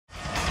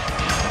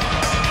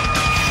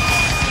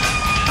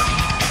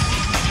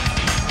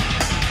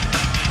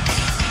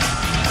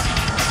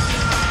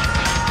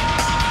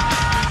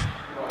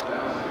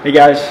Hey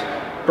guys,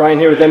 Brian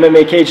here with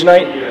MMA Cage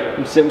Night.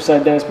 I'm sitting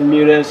beside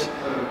Bermudez.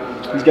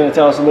 He's going to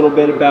tell us a little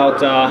bit about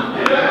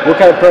what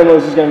kind of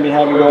promos he's going to be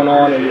having going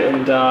on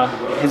and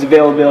his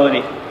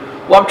availability.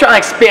 Well, I'm trying to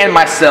expand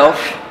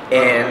myself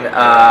in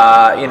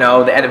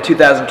the end of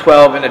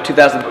 2012 into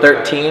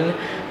 2013,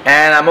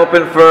 and I'm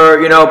open for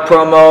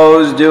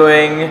promos,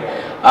 doing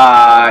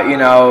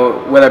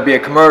whether it be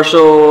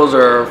commercials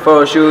or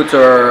photo shoots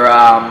or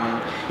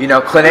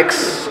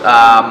clinics.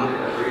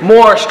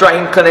 More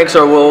striking clinics,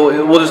 or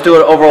we'll just do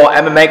an overall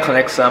MMA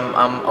clinics.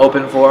 I'm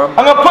open for them.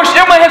 I'm gonna push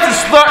in my hips and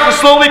start to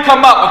slowly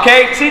come up.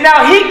 Okay. See,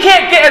 now he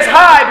can't get as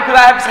high because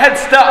I have his head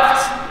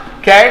stuffed.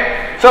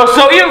 Okay.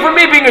 So even for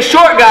me being a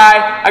short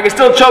guy, I can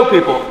still choke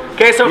people.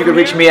 Okay. So you can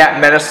reach me at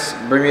Menace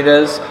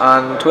Bermudez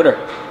on Twitter.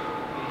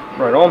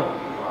 Right on.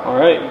 All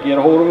right. Get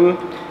a hold of him.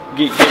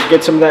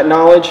 Get some of that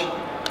knowledge.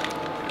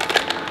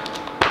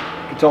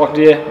 Good talking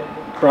to you,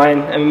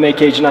 Brian. MMA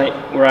Cage Night.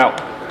 We're out.